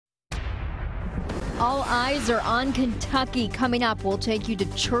All eyes are on Kentucky. Coming up, we'll take you to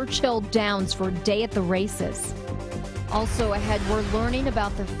Churchill Downs for a day at the races. Also ahead, we're learning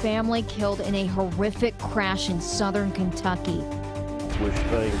about the family killed in a horrific crash in southern Kentucky. Wish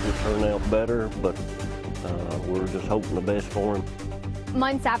things would turn out better, but we're just hoping the best for him.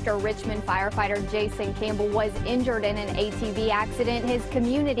 Months after Richmond firefighter Jason Campbell was injured in an ATV accident, his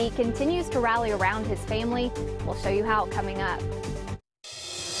community continues to rally around his family. We'll show you how coming up.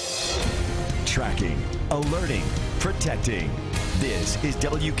 Tracking, alerting, protecting. This is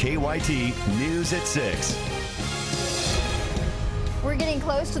WKYT News at 6. We're getting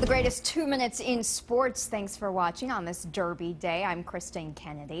close to the greatest 2 minutes in sports. Thanks for watching on this Derby Day. I'm Kristen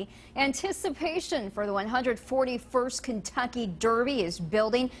Kennedy. Anticipation for the 141st Kentucky Derby is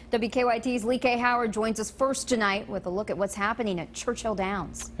building. WKYT's Lee K. Howard joins us first tonight with a look at what's happening at Churchill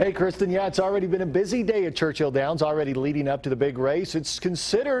Downs. Hey, Kristen. Yeah, it's already been a busy day at Churchill Downs, already leading up to the big race. It's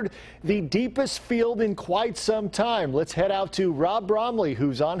considered the deepest field in quite some time. Let's head out to Rob Bromley,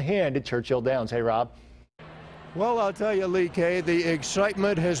 who's on hand at Churchill Downs. Hey, Rob. Well, I'll tell you, Lee K., the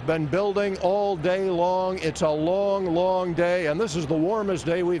excitement has been building all day long. It's a long, long day, and this is the warmest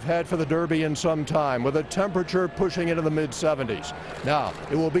day we've had for the Derby in some time, with a temperature pushing into the mid-70s. Now,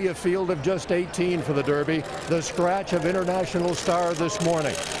 it will be a field of just 18 for the Derby. The scratch of international star this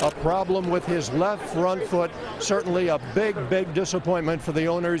morning. A problem with his left front foot. Certainly a big, big disappointment for the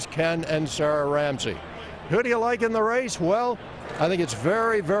owners, Ken and Sarah Ramsey. Who do you like in the race? Well, I think it's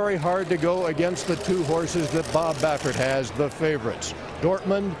very, very hard to go against the two horses that Bob Baffert has, the favorites,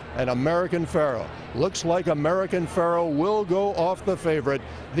 Dortmund and American Pharoah. Looks like American Pharoah will go off the favorite.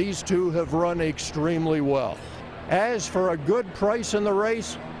 These two have run extremely well. As for a good price in the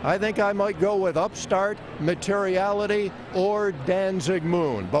race, I think I might go with Upstart, Materiality, or Danzig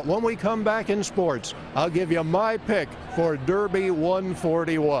Moon. But when we come back in sports, I'll give you my pick for Derby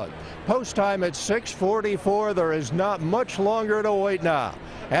 141. Post time at 6:44. There is not much longer to wait now.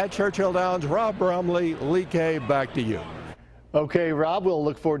 At Churchill Downs, Rob Bromley, Lee K., back to you. Okay, Rob, we'll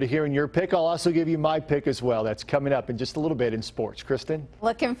look forward to hearing your pick. I'll also give you my pick as well. That's coming up in just a little bit in sports. Kristen?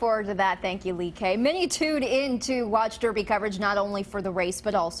 Looking forward to that. Thank you, Lee K. Many tuned in to watch Derby coverage not only for the race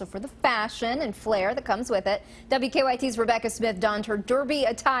but also for the fashion and flair that comes with it. WKYT's Rebecca Smith donned her Derby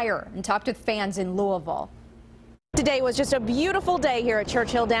attire and talked with fans in Louisville. Today was just a beautiful day here at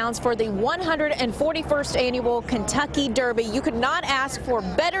Churchill Downs for the 141st annual Kentucky Derby. You could not ask for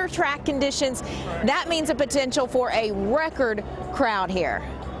better track conditions. That means a potential for a record crowd here.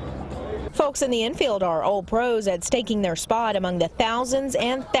 Folks in the infield are old pros at staking their spot among the thousands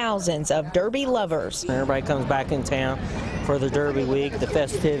and thousands of Derby lovers. Everybody comes back in town for the Derby week, the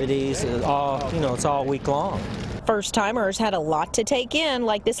festivities, it's all week long. First-timers had a lot to take in,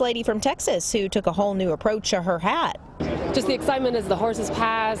 like this lady from Texas who took a whole new approach to her hat. Just the excitement as the horses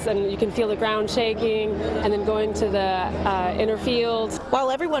pass and you can feel the ground shaking, and then going to the inner field.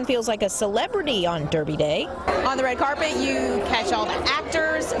 While everyone feels like a celebrity on Derby Day. On the red carpet, you catch all the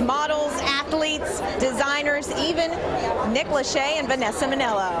actors, models, athletes, designers, even Nick Lachey and Vanessa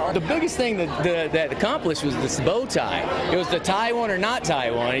Minnello. The biggest thing that accomplished was this bow tie. It was the tie one or not tie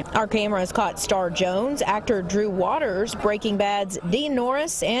one. Our cameras caught Star Jones, actor Drew Waters, Breaking Bad's Dean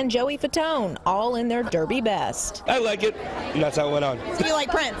Norris, and Joey Fatone, all in their Derby best. I like it, and that's how it went on. So you like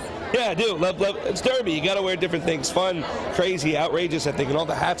Prince? Yeah, I do. Love. It's Derby. You got to wear different things. Fun, crazy, outrageous, I think, and all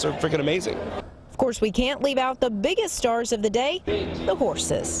the hats are freaking amazing. Of course, we can't leave out the biggest stars of the day, the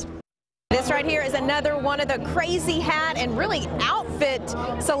horses. This right here is another one of the crazy hat and really outfit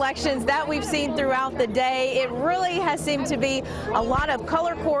selections that we've seen throughout the day. It really has seemed to be a lot of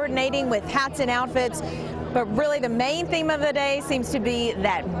color coordinating with hats and outfits. But really the main theme of the day seems to be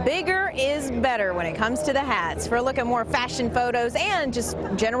that bigger is better when it comes to the hats. For a look at more fashion photos and just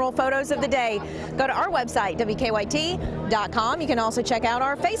general photos of the day, go to our website, WKYT.com. You can also check out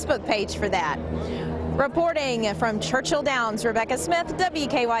our Facebook page for that. Reporting from Churchill Downs, Rebecca Smith,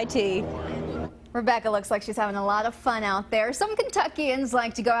 WKYT. Rebecca looks like she's having a lot of fun out there. Some Kentuckians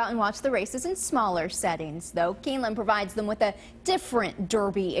like to go out and watch the races in smaller settings, though Keeneland provides them with a different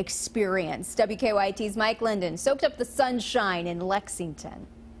Derby experience. WKYT's Mike Linden soaked up the sunshine in Lexington.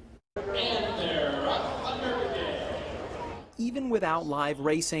 Even without live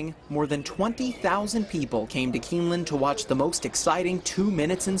racing, more than 20,000 people came to Keeneland to watch the most exciting 2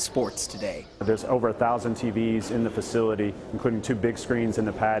 minutes in sports today. There's over 1,000 TVs in the facility, including 2 big screens in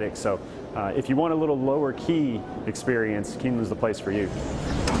the paddock. So if you want a little lower key experience, Keeneland's the place for you.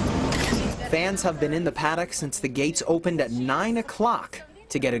 Fans have been in the paddock since the gates opened at 9 o'clock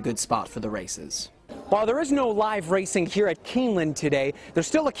to get a good spot for the races. While there is no live racing here at Keeneland today, there's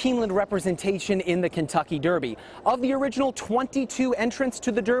still a Keeneland representation in the Kentucky Derby. Of the original 22 entrants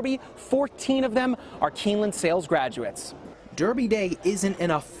to the Derby, 14 of them are Keeneland sales graduates. Derby Day isn't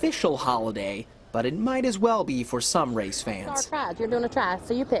an official holiday, but it might as well be for some race fans. You're doing a try,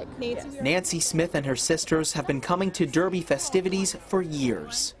 so you pick. Nancy Smith and her sisters have been coming to Derby festivities for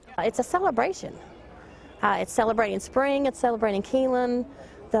years. It's a celebration. It's celebrating spring, it's celebrating Keeneland,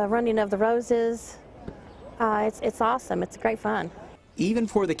 the running of the roses. It's awesome. It's great fun. Even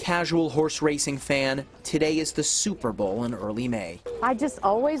for the casual horse racing fan, today is the Super Bowl in early May. I just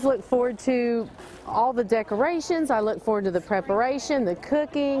always look forward to all the decorations. I look forward to the preparation, the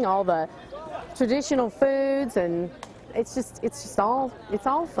cooking, all the traditional foods, and it's all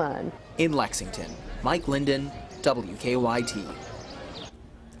fun. In Lexington, Mike Linden, WKYT.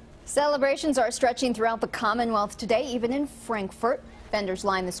 Celebrations are stretching throughout the Commonwealth today, even in Frankfort. Vendors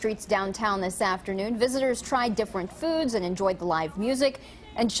lined the streets downtown this afternoon. Visitors tried different foods and enjoyed the live music.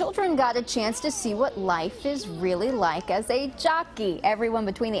 And children got a chance to see what life is really like as a jockey. Everyone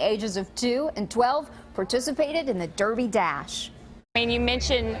between the ages of 2 and 12 participated in the Derby Dash. I mean, you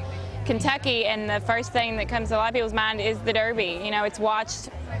mentioned Kentucky, and the first thing that comes to a lot of people's mind is the Derby. You know, it's watched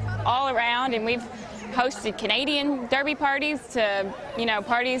all around, and we've hosted Canadian Derby parties to,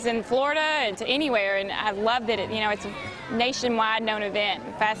 parties in Florida and to anywhere, and I love that it's a nationwide known event.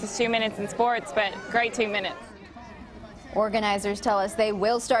 Fastest 2 minutes in sports, but great 2 minutes. Organizers tell us they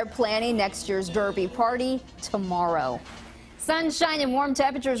will start planning next year's Derby party tomorrow. Sunshine and warm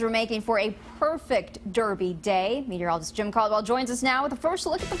temperatures we're making for a perfect Derby day. Meteorologist Jim Caldwell joins us now with a first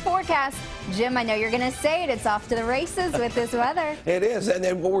look at the forecast. Jim, I know you're going to say it. It's off to the races with this weather. It is, and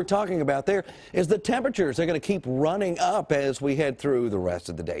then what we're talking about there is the temperatures. They're going to keep running up as we head through the rest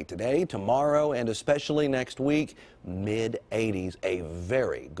of the day today, tomorrow, and especially next week. Mid-80s, a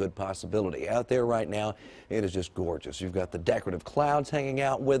very good possibility. Out there right now, it is just gorgeous. You've got the decorative clouds hanging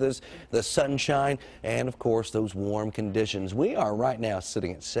out with us, the sunshine, and of course those warm conditions. We are right now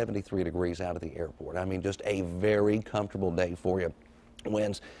sitting at 73 degrees out of the airport. I mean, just a very comfortable day for you.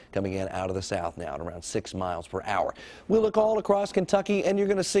 Winds coming in out of the south now at around 6 miles per hour. We'll look all across Kentucky, and you're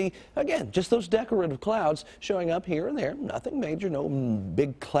going to see, again, just those decorative clouds showing up here and there. Nothing major, no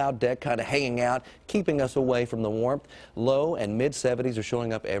big cloud deck kind of hanging out, keeping us away from the warmth. Low and mid-70s are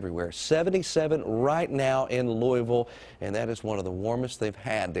showing up everywhere. 77 right now in Louisville, and that is one of the warmest they've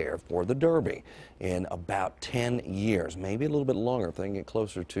had there for the Derby in about 10 years, maybe a little bit longer. If they can get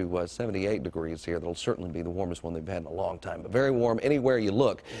closer to 78 degrees here, that'll certainly be the warmest one they've had in a long time, but very warm anywhere you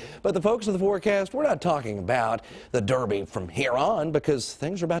look. But the folks of the forecast, we're not talking about the Derby from here on because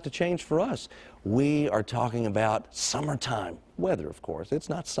things are about to change for us. We are talking about summertime weather, of course. It's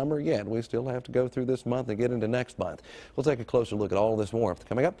not summer yet. We still have to go through this month and get into next month. We'll take a closer look at all this warmth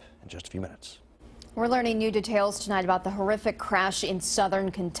coming up in just a few minutes. We're learning new details tonight about the horrific crash in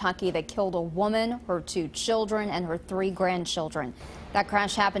southern Kentucky that killed a woman, her 2 children, and her 3 grandchildren. That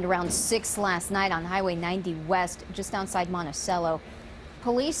crash happened around 6 last night on Highway 90 West, just outside Monticello.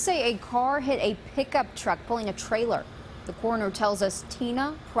 Police say a car hit a pickup truck pulling a trailer. The coroner tells us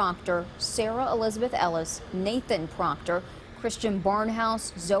Tina Proctor, Sarah Elizabeth Ellis, Nathan Proctor, Christian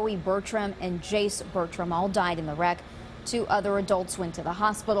Barnhouse, Zoe Bertram, and Jace Bertram all died in the wreck. 2 other adults went to the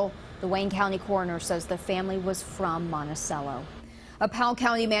hospital. The Wayne County coroner says the family was from Monticello. A Powell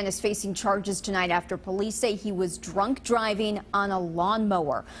County man is facing charges tonight after police say he was drunk driving on a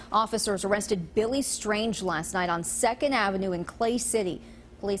lawnmower. Officers arrested Billy Strange last night on 2nd Avenue in Clay City.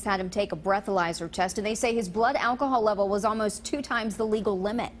 Police had him take a breathalyzer test, and they say his blood alcohol level was almost 2 times the legal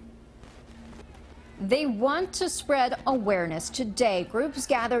limit. They want to spread awareness today. Groups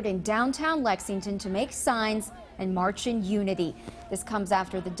gathered in downtown Lexington to make signs and march in unity. This comes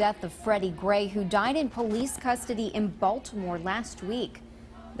after the death of Freddie Gray, who died in police custody in Baltimore last week.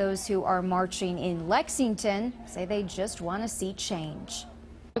 Those who are marching in Lexington say they just want to see change.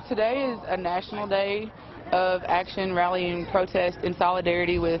 Today is a national day of action, rally, and protest in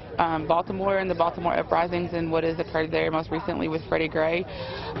solidarity with Baltimore and the Baltimore uprisings and what has occurred there most recently with Freddie Gray.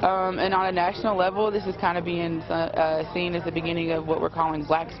 And on a national level, this is kind of being seen as the beginning of what we're calling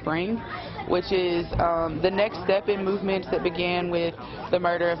Black Spring, which is the next step in movements that began with the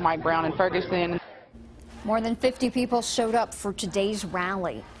murder of Mike Brown in Ferguson. More than 50 people showed up for today's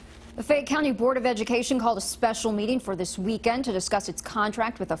rally. The Fayette County Board of Education called a special meeting for this weekend to discuss its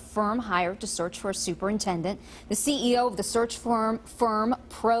contract with a firm hired to search for a superintendent. The CEO of the search firm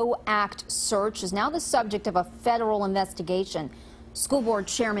ProAct Search is now the subject of a federal investigation. School Board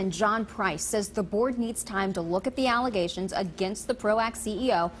Chairman John Price says the board needs time to look at the allegations against the ProAct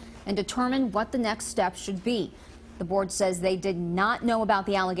CEO and determine what the next step should be. The board says they did not know about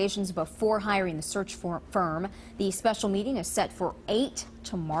the allegations before hiring the search firm. The special meeting is set for 8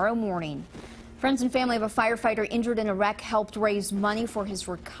 tomorrow morning. Friends and family of a firefighter injured in a wreck helped raise money for his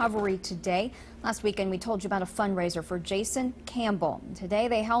recovery today. Last weekend, we told you about a fundraiser for Jason Campbell. Today,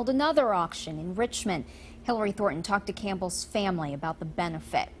 they held another auction in Richmond. Hillary Thornton talked to Campbell's family about the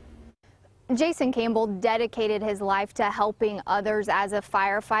benefit. Jason Campbell dedicated his life to helping others as a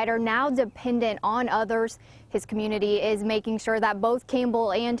firefighter. Now dependent on others, his community is making sure that both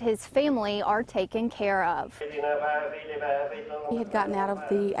Campbell and his family are taken care of. He had gotten out of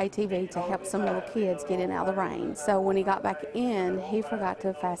the ATV to help some little kids get in out of the rain. So when he got back in, he forgot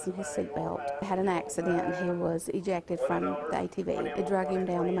to fasten his seatbelt. He had an accident and he was ejected from the ATV. It dragged him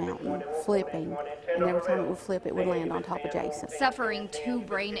down the mountain, flipping, and every time it would flip, it would land on top of Jason. Suffering 2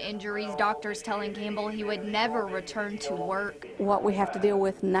 brain injuries, doctors telling Campbell he would never return to work. What we have to deal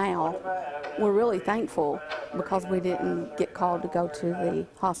with now, we're really thankful because we didn't get called to go to the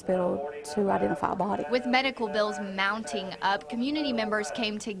hospital to identify a body. With medical bills mounting up, community members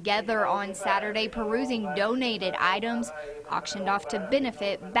came together on Saturday perusing donated items auctioned off to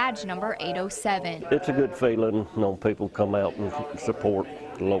benefit badge number 807. It's a good feeling, people come out and support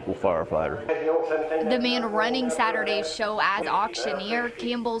the local firefighter. The man running Saturday's show as auctioneer,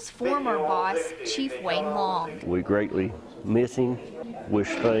 Campbell's former boss, Chief Wayne Long. We greatly miss him, wish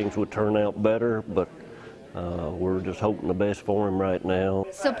things would turn out better, but we're just hoping the best for him right now.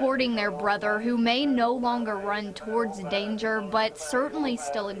 Supporting their brother, who may no longer run towards danger, but certainly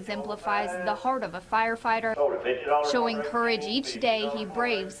still exemplifies the heart of a firefighter, showing courage each day he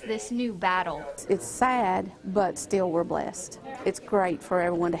braves this new battle. It's sad, but still we're blessed. It's great for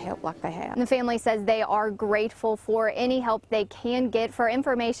everyone to help like they have. The family says they are grateful for any help they can get. For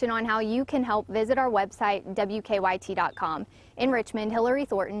information on how you can help, visit our website, WKYT.com. In Richmond, Hillary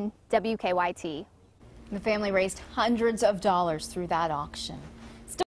Thornton, WKYT. The family raised hundreds of dollars through that auction.